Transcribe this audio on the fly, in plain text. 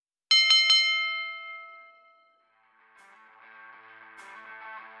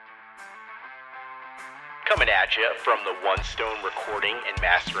Coming at you from the One Stone Recording and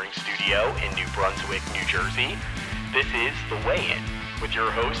Mastering Studio in New Brunswick, New Jersey, this is The Weigh-In with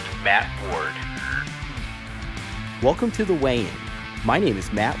your host, Matt Ward. Welcome to The Weigh-In. My name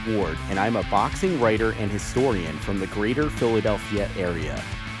is Matt Ward, and I'm a boxing writer and historian from the greater Philadelphia area.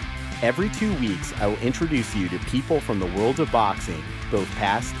 Every 2 weeks, I will introduce you to people from the world of boxing, both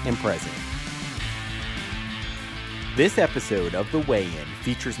past and present. This episode of The Weigh-In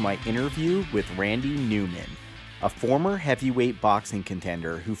features my interview with Randy Neumann, a former heavyweight boxing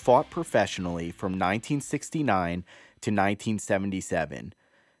contender who fought professionally from 1969 to 1977.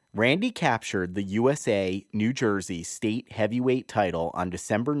 Randy captured the USA New Jersey state heavyweight title on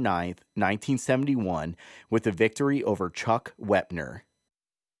December 9th, 1971, with a victory over Chuck Wepner.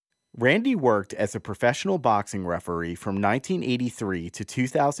 Randy worked as a professional boxing referee from 1983 to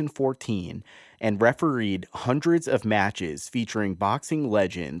 2014 and refereed hundreds of matches featuring boxing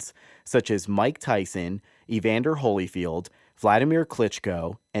legends such as Mike Tyson, Evander Holyfield, Vladimir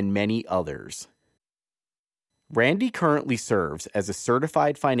Klitschko, and many others. Randy currently serves as a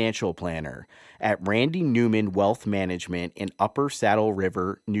certified financial planner at Randy Neumann Wealth Management in Upper Saddle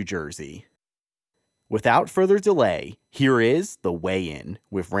River, New Jersey. Without further delay, here is The Weigh-In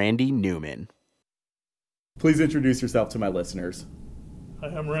with Randy Neumann. Please introduce yourself to my listeners. Hi,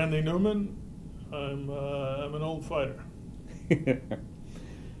 I'm Randy Neumann. I'm an old fighter.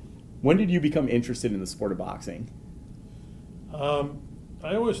 When did you become interested in the sport of boxing? I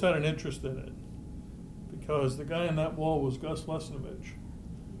always had an interest in it because the guy on that wall was Gus Lesnovich.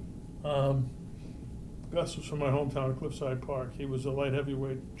 Gus was from my hometown, Cliffside Park. He was a light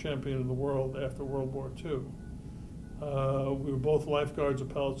heavyweight champion of the world after World War II. We were both lifeguards at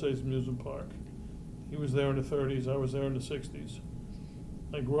Palisades Amusement Park. He was there in the 30s, I was there in the 60s.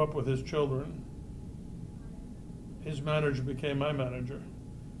 I grew up with his children. His manager became my manager.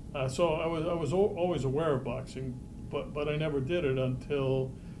 So I was always aware of boxing, but I never did it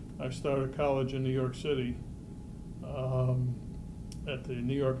until I started college in New York City at the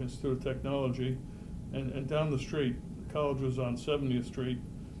New York Institute of Technology. And down the street, the college was on 70th Street,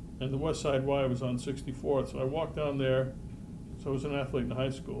 and the West Side Y was on 64th. So I walked down there, so I was an athlete in high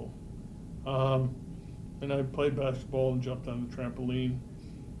school. And I played basketball and jumped on the trampoline.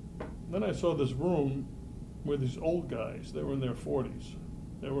 Then I saw this room with these old guys. They were in their 40s.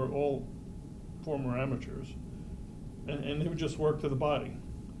 They were all former amateurs. And they would just work to the body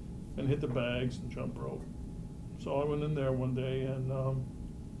and hit the bags and jump rope. So I went in there one day and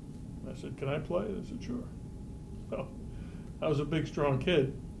I said, "Can I play?" They said, "Sure." Well, I was a big, strong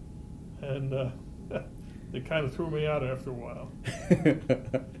kid, and they kind of threw me out after a while.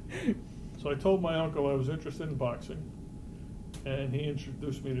 So I told my uncle I was interested in boxing, and he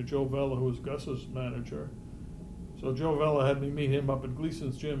introduced me to Joe Vella, who was Gus's manager. So Joe Vella had me meet him up at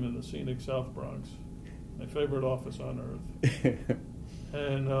Gleason's Gym in the scenic South Bronx, my favorite office on earth.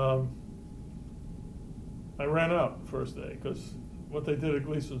 And I ran out the first day because what they did at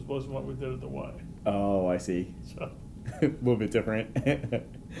Gleason's wasn't what we did at the Y. Oh, I see. So, a little bit different.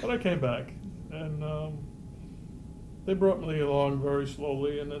 but I came back, and they brought me along very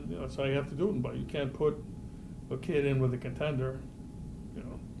slowly, and then that's how you have to do it. But you can't put a kid in with a contender.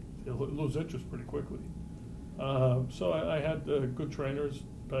 He'll lose interest pretty quickly. So I had good trainers,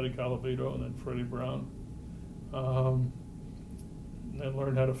 Patty Calavito and then Freddie Brown. And then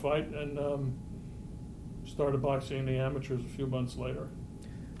learned how to fight, and started boxing in the amateurs a few months later.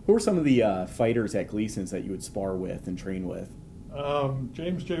 Who were some of the fighters at Gleason's that you would spar with and train with?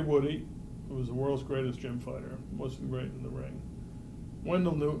 James J. Woody, who was the world's greatest gym fighter, wasn't great in the ring.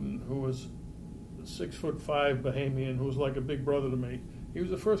 Wendell Newton, who was a 6'5" Bahamian, who was like a big brother to me. He was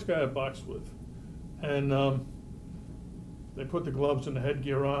the first guy I boxed with. And they put the gloves and the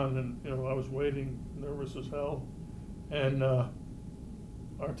headgear on, and I was waiting, nervous as hell. And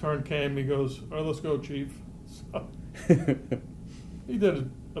our turn came. He goes, "All right, let's go, Chief." So he did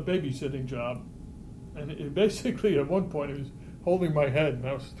a babysitting job, and he basically at one point he was holding my head, and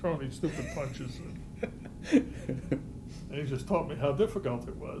I was throwing these stupid punches. And he just taught me how difficult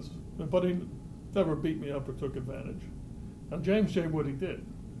it was, but he never beat me up or took advantage. Now James J. Woody did.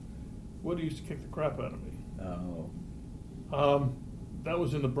 Woody used to kick the crap out of me. Oh. That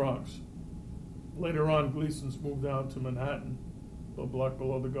was in the Bronx. Later on, Gleason's moved down to Manhattan, a block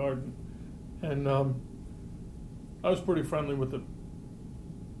below the Garden. And I was pretty friendly with the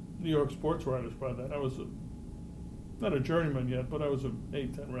New York sports writers by then. I was not a journeyman yet, but I was an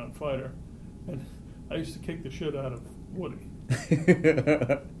 8-10 round fighter. And I used to kick the shit out of Woody.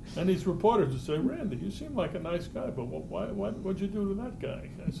 And these reporters would say, "Randy, you seem like a nice guy, but what'd you do to that guy?"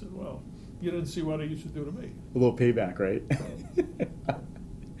 I said, "Well, you didn't see what he used to do to me." A little payback, right?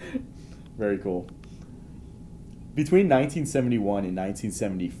 Very cool. Between 1971 and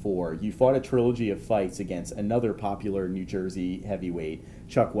 1974, you fought a trilogy of fights against another popular New Jersey heavyweight,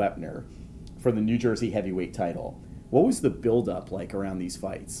 Chuck Wepner, for the New Jersey heavyweight title. What was the build-up like around these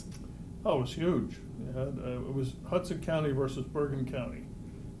fights? Oh, it was huge. It was Hudson County versus Bergen County,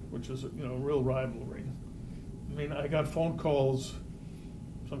 which is a real rivalry. I mean, I got phone calls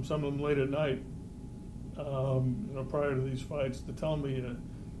from some of them late at night, prior to these fights, to tell me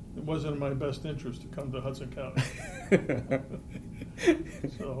it wasn't in my best interest to come to Hudson County.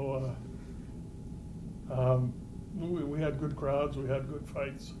 So we had good crowds, we had good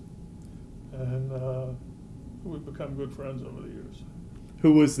fights, and we've become good friends over the years.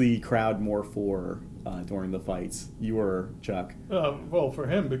 Who was the crowd more for during the fights? You or Chuck? Well, for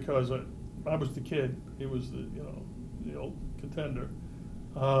him, because I was the kid. He was the old contender.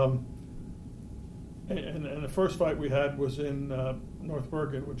 And the first fight we had was in North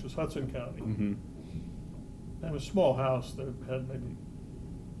Bergen, which was Hudson County. Mm-hmm. And it was a small house that had maybe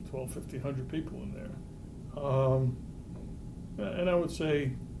 1,500 people in there. And I would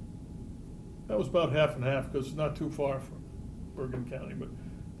say that was about half and half, because it's not too far from Bergen County. But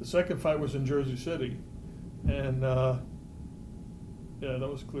the second fight was in Jersey City, and that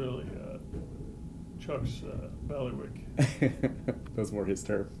was clearly Chuck's bailiwick. Those were his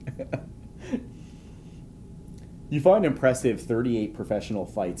turf. You fought an impressive 38 professional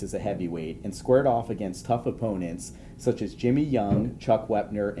fights as a heavyweight and squared off against tough opponents such as Jimmy Young, Chuck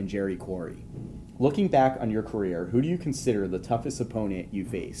Wepner, and Jerry Quarry. Looking back on your career, who do you consider the toughest opponent you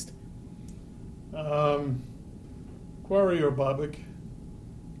faced? Quarry or Bobbick.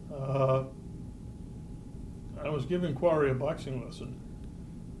 I was giving Quarry a boxing lesson,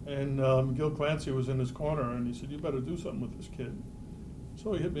 and Gil Clancy was in his corner, and he said, "You better do something with this kid."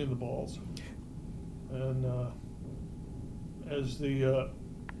 So he hit me in the balls, and as the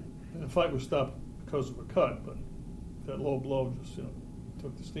fight was stopped because of a cut, but that low blow just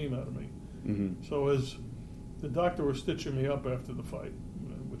took the steam out of me. Mm-hmm. So as the doctor was stitching me up after the fight,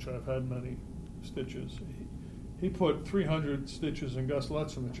 which I've had many stitches, he put 300 stitches in Gus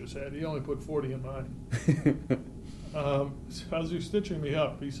Lutzovich's head. He only put 40 in mine. So as he was stitching me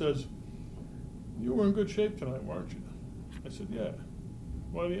up, he says, "You were in good shape tonight, weren't you?" I said, "Yeah."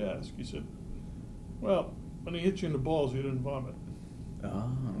 "Why do you ask?" He said, "Well, when he hit you in the balls, you didn't vomit."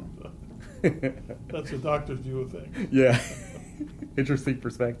 Oh. So, that's a doctor's view of things. Yeah. Interesting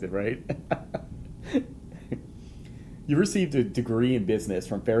perspective, right? You received a degree in business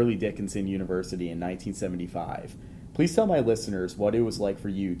from Fairleigh Dickinson University in 1975. Please tell my listeners what it was like for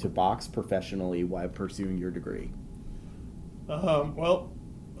you to box professionally while pursuing your degree. Well,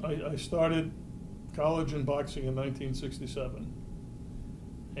 I started college in boxing in 1967,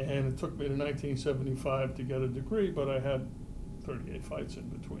 and it took me to 1975 to get a degree, but I had 38 fights in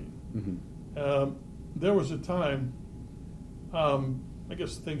between. Mm-hmm. There was a time, I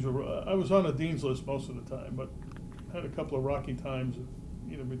guess things were, I was on a dean's list most of the time, but had a couple of rocky times,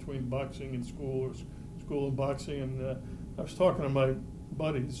 between boxing and school, or school and boxing, and I was talking to my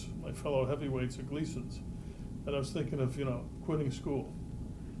buddies, my fellow heavyweights at Gleason's, and I was thinking of, quitting school.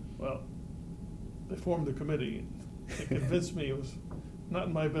 Well, they formed a committee, and they convinced me it was not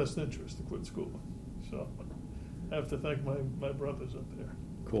in my best interest to quit school. So I have to thank my brothers up there.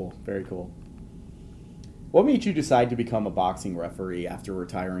 Cool, very cool. What made you decide to become a boxing referee after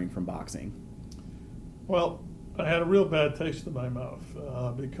retiring from boxing? Well, I had a real bad taste in my mouth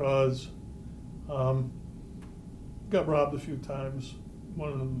because got robbed a few times, one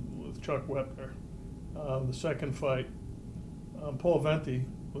of them with Chuck Wepner. The second fight, Paul Venti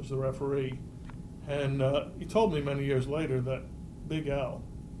was the referee, and he told me many years later that Big Al,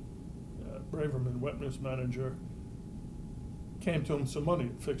 Braverman, Wepner's manager, came to him some money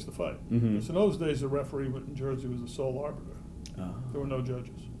to fix the fight. Mm-hmm. Because in those days, the referee in Jersey was the sole arbiter. Oh. There were no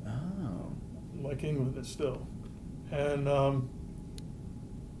judges. Oh. Like England is still. And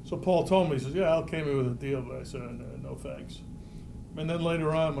so Paul told me, he says, "Yeah, Al came in with a deal," but I said, "No thanks." And then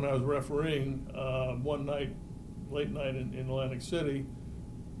later on, when I was refereeing, one night, late night in Atlantic City,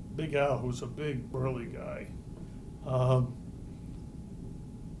 Big Al, who's a big, burly guy,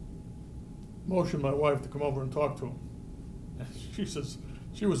 motioned my wife to come over and talk to him. And she says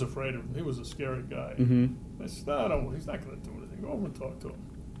she was afraid of him. He was a scary guy. Mm-hmm. I said, "No, he's not going to do anything. Go over and talk to him."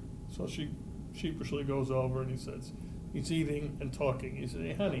 So she sheepishly goes over, and he says, he's eating and talking. He said,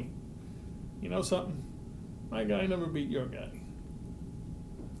 "Hey, honey, you know something? My guy never beat your guy."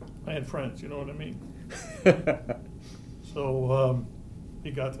 I had friends, you know what I mean? So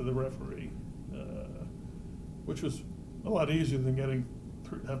he got to the referee, which was a lot easier than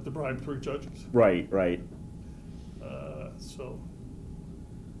have to bribe 3 judges. Right. So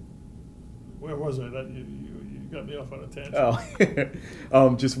where was I? You got me off on a tangent.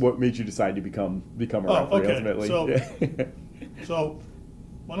 Oh, just what made you decide to become a referee ultimately? So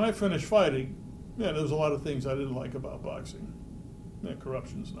when I finished fighting, there was a lot of things I didn't like about boxing.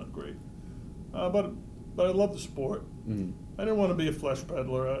 Corruption's not great, but I love the sport. Mm-hmm. I didn't want to be a flesh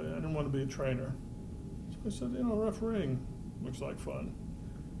peddler. I didn't want to be a trainer. So I said, refereeing looks like fun.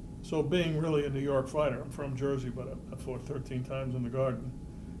 So being really a New York fighter, I'm from Jersey, but I fought 13 times in the Garden.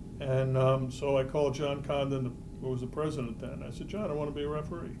 And so I called John Condon, who was the president then. I said, John, I want to be a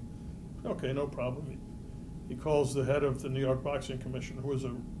referee. Okay, no problem. He calls the head of the New York Boxing Commission, who was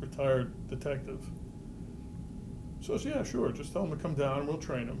a retired detective. So I said, yeah, sure, just tell him to come down and we'll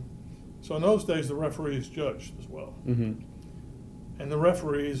train him. So in those days, the referees judged as well. Mm-hmm. And the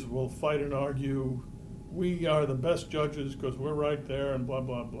referees will fight and argue, we are the best judges because we're right there and blah,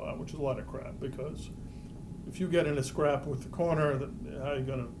 blah, blah, which is a lot of crap, because if you get in a scrap with the corner, how are you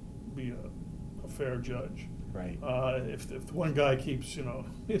going to be a fair judge? Right. If one guy keeps,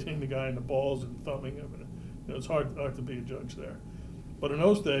 hitting the guy in the balls and thumbing him, it's hard to be a judge there. But in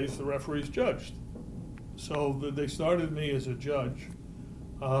those days, the referees judged. So they started me as a judge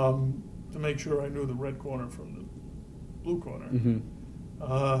to make sure I knew the red corner from the blue corner. Mm-hmm.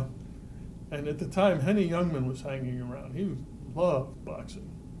 And at the time, Henny Youngman was hanging around. He loved boxing.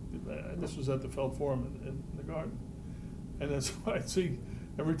 And this was at the Feld Forum in the Garden. And then so I'd see,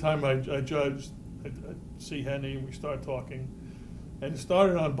 every time I judged, I'd see Henny and we start talking. And it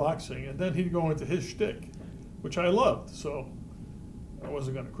started on boxing. And then he'd go into his shtick, which I loved. So I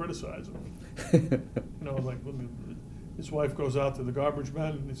wasn't going to criticize him. Like when his wife goes out to the garbage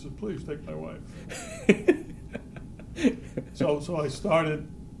man and he says, please take my wife. So I started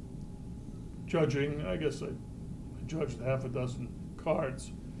judging. I guess I judged half a dozen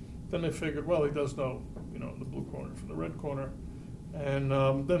cards. Then they figured, well, he does know, the blue corner from the red corner. And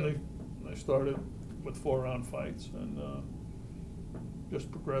then I started with 4-round fights and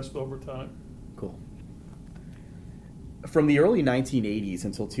just progressed over time. Cool. From the early 1980s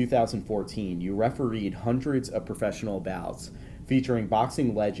until 2014, you refereed hundreds of professional bouts featuring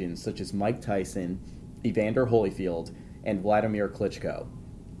boxing legends such as Mike Tyson, Evander Holyfield, and Vladimir Klitschko.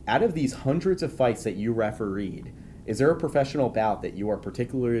 Out of these hundreds of fights that you refereed, is there a professional bout that you are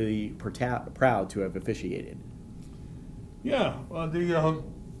particularly proud to have officiated? Yeah, the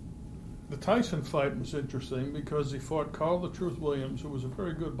Tyson fight was interesting because he fought Carl the Truth Williams, who was a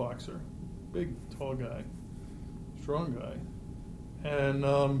very good boxer, big, tall guy, strong guy. And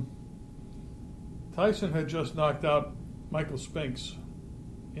Tyson had just knocked out Michael Spinks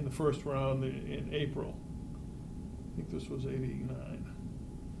in the first round in April. I think this was 89.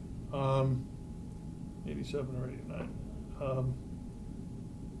 87 or 89.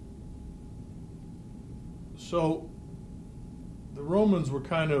 So the Romans were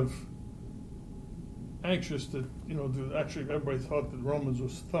kind of anxious to, actually everybody thought that the Romans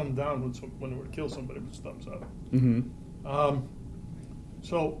was thumb down when they would kill somebody with thumbs up. Mm-hmm.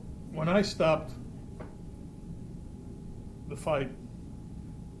 So when I stopped the fight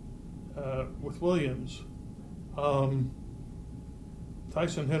with Williams, Tyson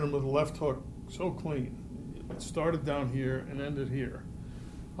hit him with a left hook so clean. It started down here and ended here.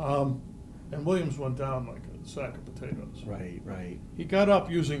 And Williams went down like a sack of potatoes. Right. He got up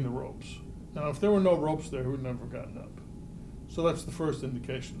using the ropes. Now, if there were no ropes there, he would never have gotten up. So that's the first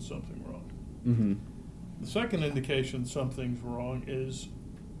indication of something wrong. Mm-hmm. The second indication something's wrong is,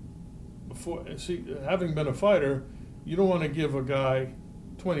 having been a fighter, you don't want to give a guy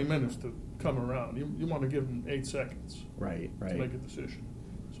 20 minutes to come around. You want to give him 8 seconds right. to make a decision.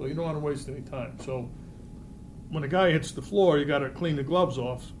 So you don't want to waste any time. So when a guy hits the floor, you got to clean the gloves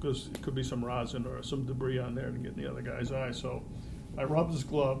off because it could be some rosin or some debris on there to get in the other guy's eye. So I rubbed his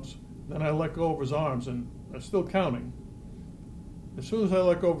gloves, then I let go of his arms, and I'm still counting. As soon as I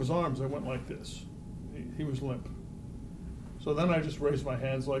let go of his arms, I went like this. He was limp. So then I just raised my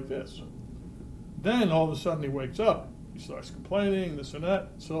hands like this. Then all of a sudden he wakes up. He starts complaining, this and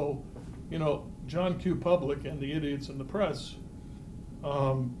that. So, John Q. Public and the idiots in the press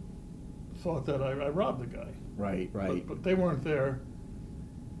thought that I robbed the guy. Right. But they weren't there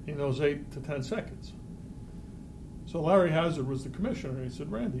in those 8 to 10 seconds. So Larry Hazard was the commissioner. He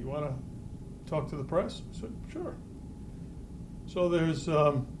said, Randy, you want to talk to the press? I said, sure. So there's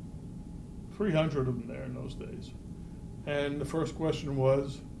 300 of them there in those days. And the first question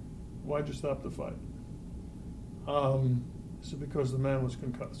was, why'd you stop the fight? I said, because the man was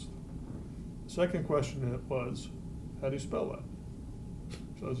concussed. The second question was, how do you spell that?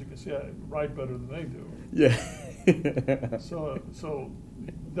 So as you can see, I write better than they do. Yeah. So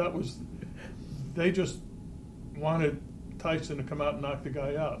that was, they just wanted Tyson to come out and knock the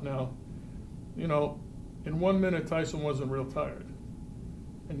guy out. Now, you know, in 1 minute Tyson wasn't real tired.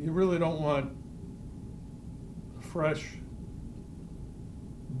 And you really don't want a fresh,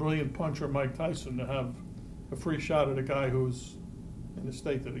 brilliant puncher Mike Tyson to have a free shot at a guy who's in a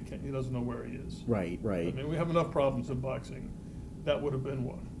state that he doesn't know where he is. Right. I mean, we have enough problems in boxing. That would have been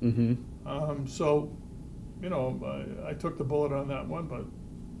one. Mm-hmm. So, you know, I took the bullet on that one, but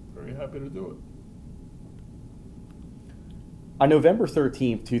very happy to do it. On November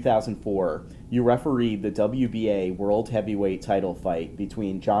 13th, 2004, you refereed the WBA World Heavyweight title fight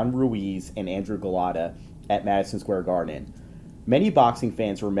between John Ruiz and Andrew Golota at Madison Square Garden. Many boxing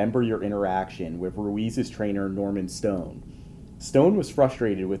fans remember your interaction with Ruiz's trainer Norman Stone. Stone was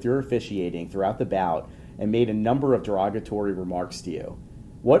frustrated with your officiating throughout the bout and made a number of derogatory remarks to you.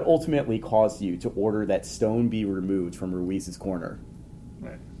 What ultimately caused you to order that Stone be removed from Ruiz's corner?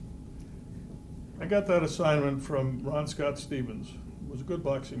 Right. I got that assignment from Ron Scott Stevens, who was a good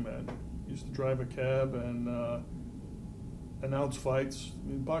boxing man. He used to drive a cab and announce fights. I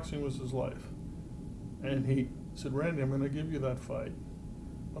mean, boxing was his life. And he said, Randy, I'm going to give you that fight,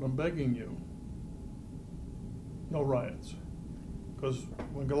 but I'm begging you, no riots. Because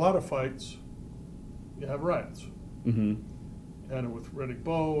when Golota fights, you have riots. Mm-hmm. You had it with Riddick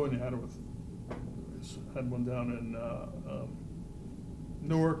Bowe, and you had it with, had one down in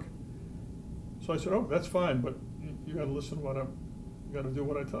Newark. So I said, oh, that's fine, but you got to listen to you got to do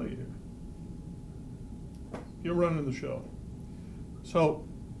what I tell you here. You're running the show. So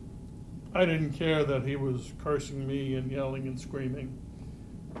I didn't care that he was cursing me and yelling and screaming.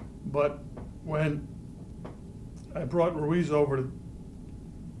 But when I brought Ruiz over to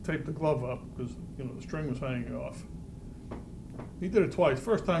tape the glove up, because, you know, the string was hanging off, he did it twice.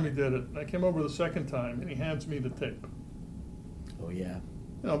 First time he did it, I came over the second time, and he hands me the tape. Oh, yeah.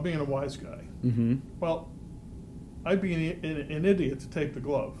 You know, being a wise guy. Mm-hmm. Well, I'd be an idiot to take the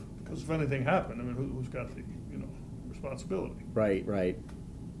glove, because if anything happened, I mean, who's got the, you know, responsibility? Right.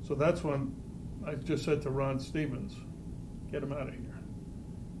 So that's when I just said to Ron Stevens, get him out of here.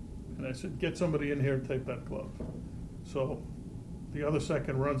 And I said, get somebody in here and take that glove. So the other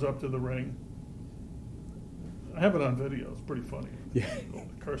second runs up to the ring. I have it on video. It's pretty funny. Yeah.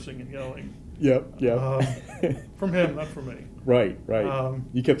 Cursing and yelling. Yep. From him, not from me. Right.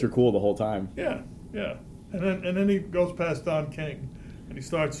 You kept your cool the whole time. Yeah. And then he goes past Don King, and he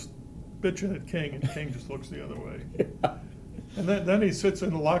starts bitching at King, and King just looks the other way. Yeah. And then he sits in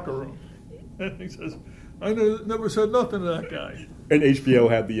the locker room, and he says, I never said nothing to that guy. And HBO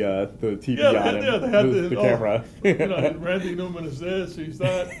had the TV on him, they had the camera. You know, Randy Neumann is this, he's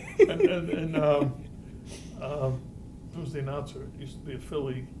that. And who was the announcer? It used to be a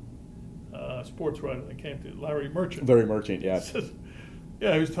Philly sports writer that came to Larry Merchant. Larry Merchant, yeah.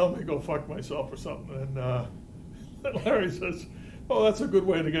 He was telling me to go fuck myself or something. And Larry says, oh, that's a good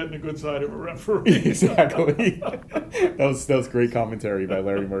way to get in the good side of a referee. Exactly. that was great commentary by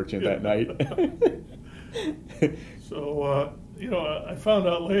Larry Merchant that night. So, you know, I found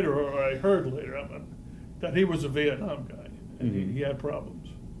out later, or I heard later, that he was a Vietnam guy, and Mm-hmm. he had problems.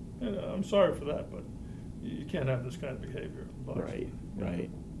 And I'm sorry for that, but you can't have this kind of behavior in boxing. Right.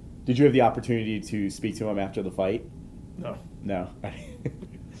 Did you have the opportunity to speak to him after the fight? No.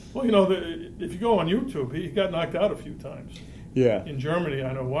 Well, you know, if you go on YouTube, he got knocked out a few times. Yeah. In Germany,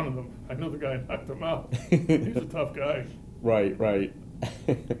 I know one of them. I know the guy knocked him out. He's a tough guy. Right.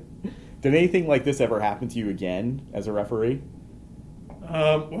 Did anything like this ever happen to you again as a referee?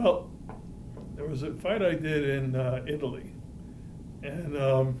 Well, there was a fight I did in Italy, and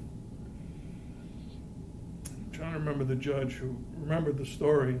I'm trying to remember the judge who remembered the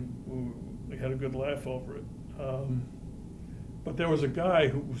story. We had a good laugh over it. But there was a guy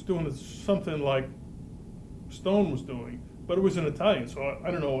who was doing something like Stone was doing, but it was in Italian, so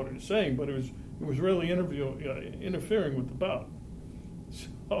I don't know what he was saying, but it was really interfering with the bout.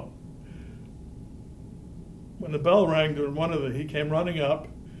 So when the bell rang during he came running up,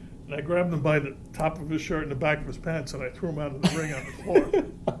 and I grabbed him by the top of his shirt and the back of his pants, and I threw him out of the ring on the floor.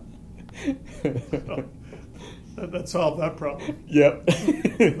 So that solved that problem. Yep.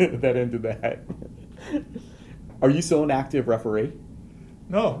 That ended that. Are you still an active referee?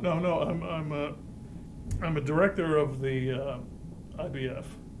 No. I'm a director of the IBF,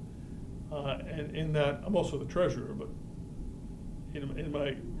 and in that I'm also the treasurer. But in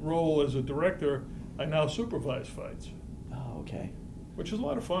my role as a director, I now supervise fights. Oh, okay. Which is a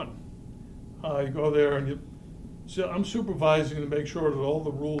lot of fun. You go there and I'm supervising to make sure that all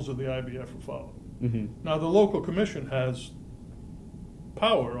the rules of the IBF are followed. Mm-hmm. Now the local commission has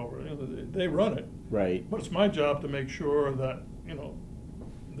power over it; they run it. Right. But it's my job to make sure that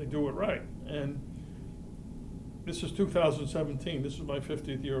they do it right. And this is 2017. This is my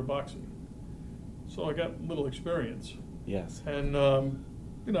 50th year of boxing. So I got a little experience. Yes. And,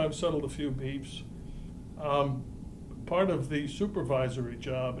 I've settled a few beefs. Part of the supervisory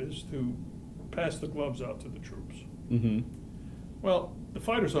job is to pass the gloves out to the troops. Mm-hmm. Well, the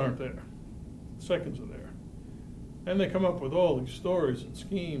fighters aren't there. The seconds are there. And they come up with all these stories and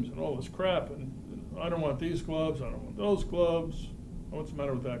schemes and all this crap. And I don't want these gloves. I don't want those gloves. What's the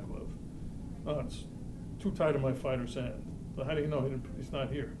matter with that glove? Oh, it's too tight in my fighter's hand. So how do you know he's not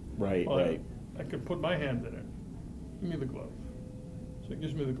here? Right, well, right. I can put my hand in it. Give me the glove. So he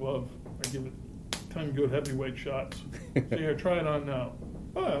gives me the glove. I give it 10 good heavyweight shots. So here, try it on now.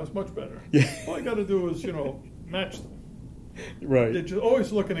 Oh, that was much better. Yeah. All I got to do is, match them. Right. They're just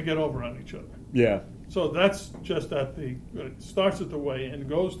always looking to get over on each other. Yeah. So that's just it starts at the weigh-in,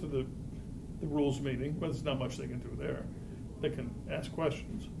 goes to the rules meeting, but there's not much they can do there. They can ask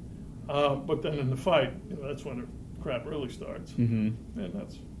questions. But then in the fight, that's when the crap really starts. Mm-hmm. And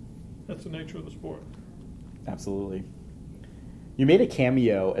that's the nature of the sport. Absolutely. You made a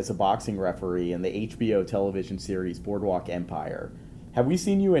cameo as a boxing referee in the HBO television series Boardwalk Empire. Have we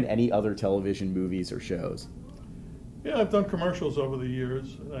seen you in any other television movies or shows? Yeah, I've done commercials over the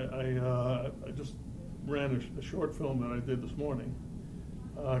years. I just ran a short film that I did this morning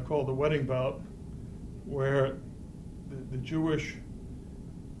called The Wedding Bout, where the Jewish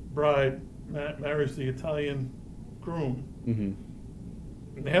bride marries the Italian groom. Mm-hmm.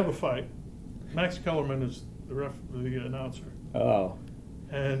 And they have a fight. Max Kellerman is the announcer. Oh.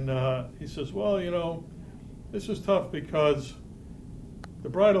 And he says, well, this is tough because the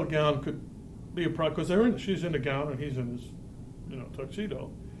bridal gown could be a problem, because she's in a gown and he's in his,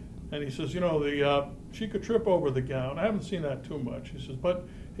 tuxedo. And he says, she could trip over the gown. I haven't seen that too much. He says, but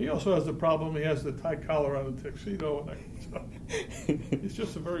he also has the problem. He has the tight collar on the tuxedo. And it's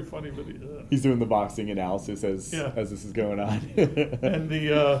just a very funny video. He's doing the boxing analysis as this is going on. And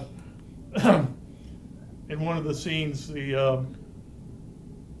in one of the scenes, the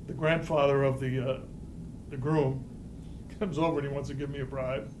grandfather of the groom comes over and he wants to give me a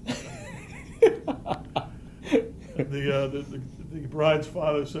bribe. The bride's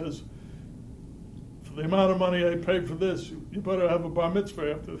father says, for the amount of money I paid for this, you better have a bar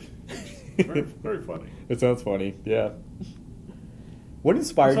mitzvah after. Very, very funny. It sounds funny, yeah. What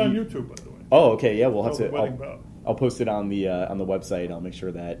inspired you? you? It's on YouTube, by the way. Oh, okay, yeah, we'll have to. I'll I'll post it on the website. I'll make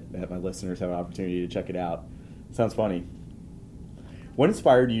sure that my listeners have an opportunity to check it out. Sounds funny. What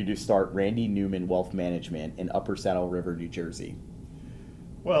inspired you to start Randy Neumann Wealth Management in Upper Saddle River, New Jersey?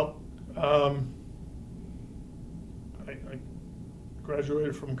 Well, I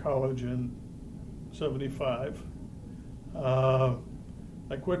graduated from college in '75. I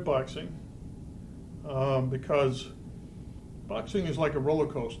quit boxing because boxing is like a roller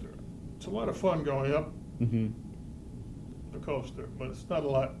coaster. It's a lot of fun going up the coaster, but it's not a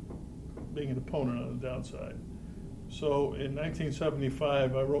lot being an opponent on the downside. So in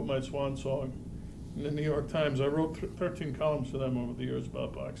 1975, I wrote my swan song in the New York Times. I wrote 13 columns for them over the years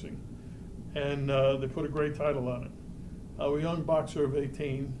about boxing, and they put a great title on it. A young boxer of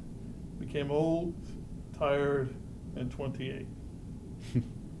 18 became old, tired, and 28.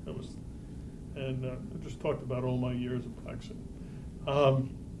 I just talked about all my years of boxing.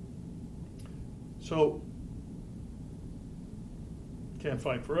 So, can't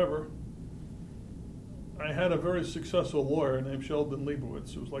fight forever. I had a very successful lawyer named Sheldon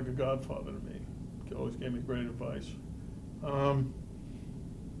Leibowitz, who was like a godfather to me. He always gave me great advice.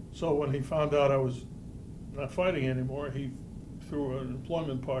 So when he found out I was not fighting anymore, he threw an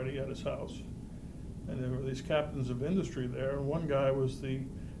employment party at his house. And there were these captains of industry there, and one guy was the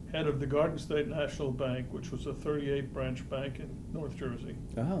head of the Garden State National Bank, which was a 38-branch bank in North Jersey.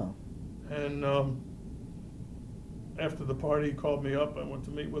 Oh. And after the party, he called me up. I went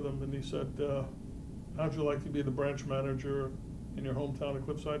to meet with him, and he said, how'd you like to be the branch manager in your hometown of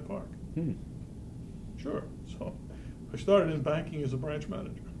Cliffside Park? Sure. So I started in banking as a branch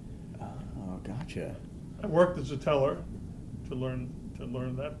manager. Oh, gotcha. I worked as a teller to learn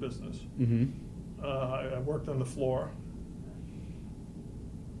that business. I worked on the floor.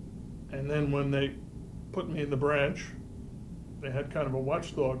 And then when they put me in the branch, they had kind of a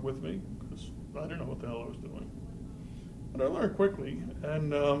watchdog with me because I didn't know what the hell I was doing. But I learned quickly.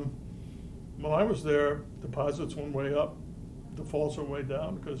 And while I was there, deposits went way up, defaults went way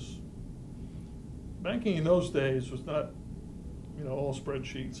down, because banking in those days was not, all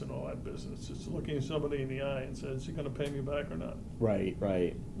spreadsheets and all that business. It's looking somebody in the eye and says, is he going to pay me back or not? Right.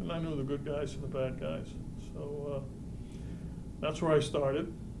 And I knew the good guys from the bad guys. So that's where I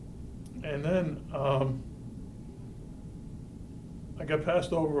started. And then I got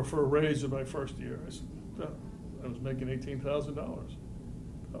passed over for a raise in my first year. I was making $18,000.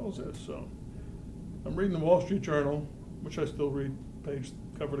 How was this? So I'm reading the Wall Street Journal, which I still read page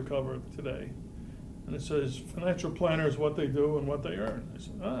cover to cover today. And it says, financial planners, what they do and what they earn. I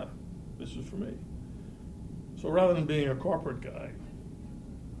said, this is for me. So rather than being a corporate guy,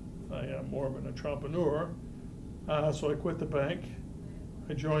 I am more of an entrepreneur. So I quit the bank.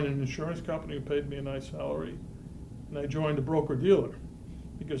 I joined an insurance company who paid me a nice salary. And I joined a broker-dealer.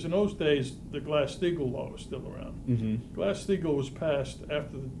 Because in those days, the Glass-Steagall law was still around. Mm-hmm. Glass-Steagall was passed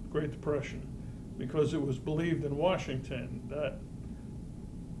after the Great Depression because it was believed in Washington that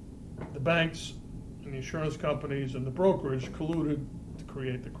the banks and the insurance companies and the brokerage colluded to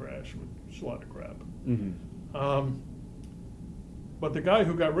create the crash, which is a lot of crap. Mm-hmm. But the guy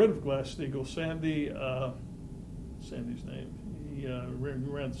who got rid of Glass-Steagall, Sandy's name, he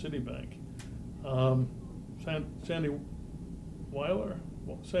ran Citibank. Sandy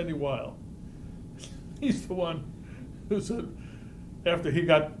Weil. He's the one who said, after he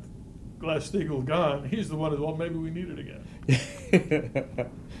got Glass-Steagall gone, he's the one who said, well, maybe we need it again.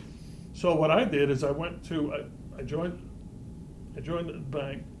 So what I did is I joined the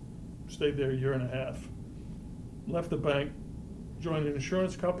bank, stayed there a year and a half, left the bank, joined an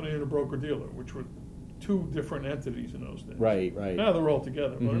insurance company and a broker-dealer, which were two different entities in those days. Right. Now they're all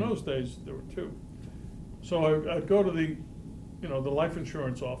together, but in those days there were two. So I'd go to the life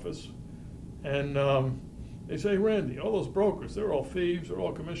insurance office, and they say, Randy, all those brokers, they're all thieves, they're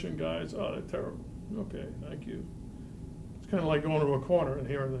all commission guys. Oh, they're terrible. Okay, thank you. It's kind of like going to a corner and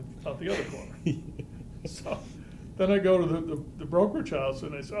hearing out the other corner. So then I go to the brokerage house,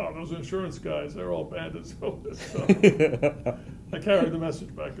 and they say, oh, those insurance guys, they're all bandits. So I carried the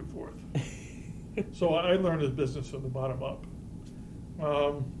message back and forth. So I learned this business from the bottom up.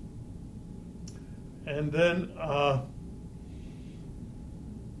 And then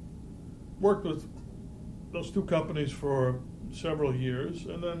worked with those two companies for several years,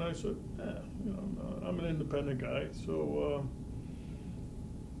 and then I said, I'm an independent guy, so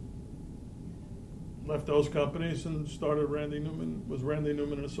left those companies and started Randy Neumann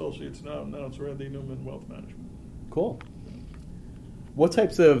and Associates. Now it's Randy Neumann Wealth Management. Cool. What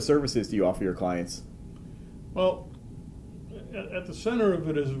types of services do you offer your clients? Well, at the center of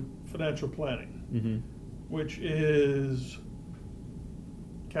it is financial planning, mm-hmm. which is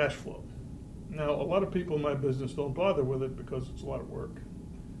cash flow. Now, a lot of people in my business don't bother with it because it's a lot of work.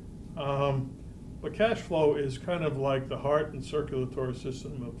 But cash flow is kind of like the heart and circulatory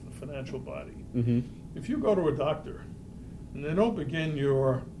system of the financial body. Mm-hmm. If you go to a doctor and they don't begin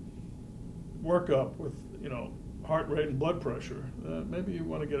your workup with, heart rate and blood pressure, maybe you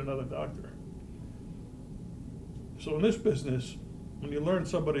want to get another doctor. So in this business, when you learn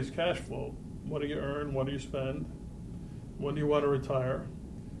somebody's cash flow, what do you earn, what do you spend, when do you want to retire,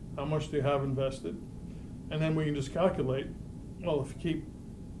 how much do you have invested, and then we can just calculate, well, if you keep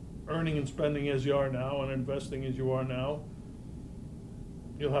earning and spending as you are now and investing as you are now,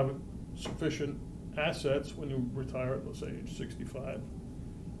 you'll have sufficient assets when you retire at, let's say, age 65,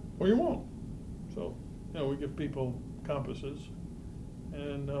 or you won't. So, we give people compasses,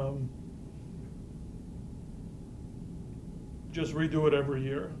 and just redo it every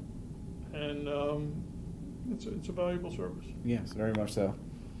year, and it's a valuable service. Yes, very much so.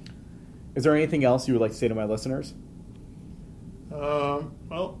 Is there anything else you would like to say to my listeners?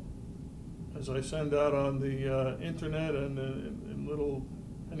 Well, as I send out on the internet and in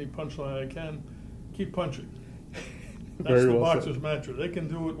any punchline I can, keep punching. That's the boxer's mantra. They can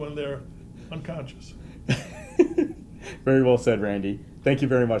do it when they're unconscious. Very well said, Randy. Thank you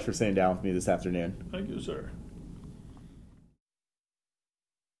very much for sitting down with me this afternoon. Thank you, sir.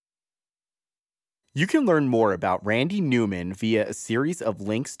 You can learn more about Randy Neumann via a series of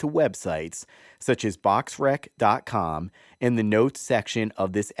links to websites such as boxrec.com in the notes section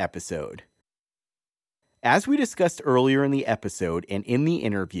of this episode. As we discussed earlier in the episode and in the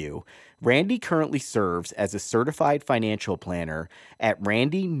interview, Randy currently serves as a certified financial planner at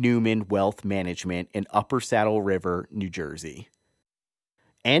Randy Neumann Wealth Management in Upper Saddle River, New Jersey.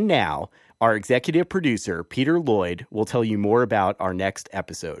 And now, our executive producer, Peter Lloyd, will tell you more about our next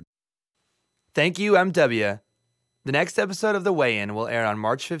episode. Thank you, MW. The next episode of The Weigh-In will air on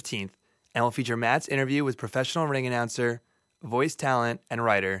March 15th and will feature Matt's interview with professional ring announcer, voice talent, and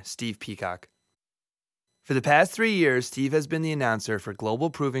writer Steve Peacock. For the past 3 years, Steve has been the announcer for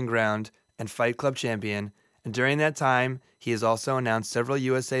Global Proving Ground and Fight Club Champion, and during that time, he has also announced several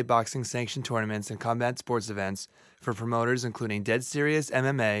USA boxing sanctioned tournaments and combat sports events for promoters including Dead Serious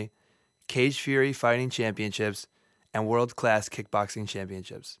MMA, Cage Fury Fighting Championships, and World Class Kickboxing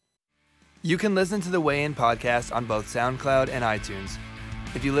Championships. You can listen to the Weigh-In podcast on both SoundCloud and iTunes.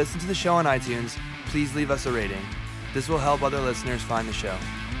 If you listen to the show on iTunes, please leave us a rating. This will help other listeners find the show.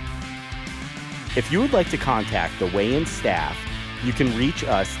 If you would like to contact the weigh-in staff, you can reach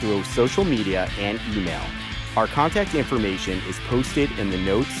us through social media and email. Our contact information is posted in the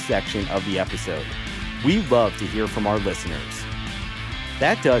notes section of the episode. We love to hear from our listeners.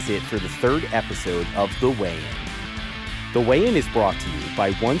 That does it for the third episode of The Weigh-In. The Weigh-In is brought to you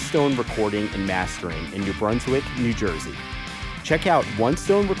by One Stone Recording and Mastering in New Brunswick, New Jersey. Check out One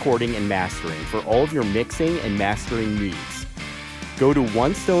Stone Recording and Mastering for all of your mixing and mastering needs. Go to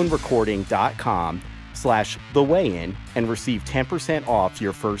onestonerecording.com/theweighin and receive 10% off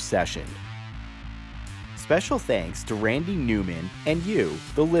your first session. Special thanks to Randy Neumann and you,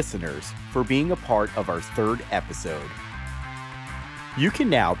 the listeners, for being a part of our third episode. You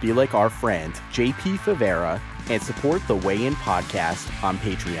can now be like our friend JP Favera and support the Weigh-In podcast on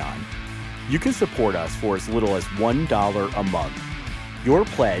Patreon. You can support us for as little as $1 a month. Your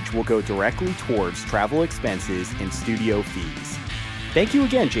pledge will go directly towards travel expenses and studio fees. Thank you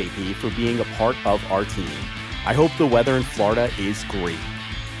again, JP, for being a part of our team. I hope the weather in Florida is great.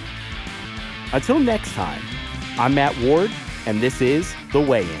 Until next time, I'm Matt Ward, and this is The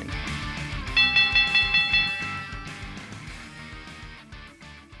Weigh-In.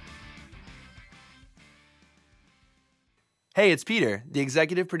 Hey, it's Peter, the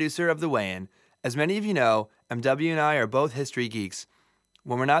executive producer of The Weigh-In. As many of you know, MW and I are both history geeks.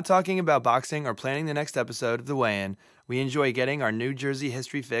 When we're not talking about boxing or planning the next episode of The Weigh-In, we enjoy getting our New Jersey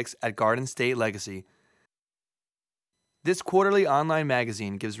history fix at Garden State Legacy. This quarterly online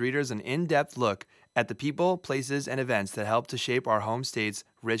magazine gives readers an in-depth look at the people, places, and events that help to shape our home state's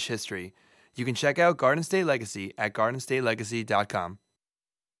rich history. You can check out Garden State Legacy at gardenstatelegacy.com.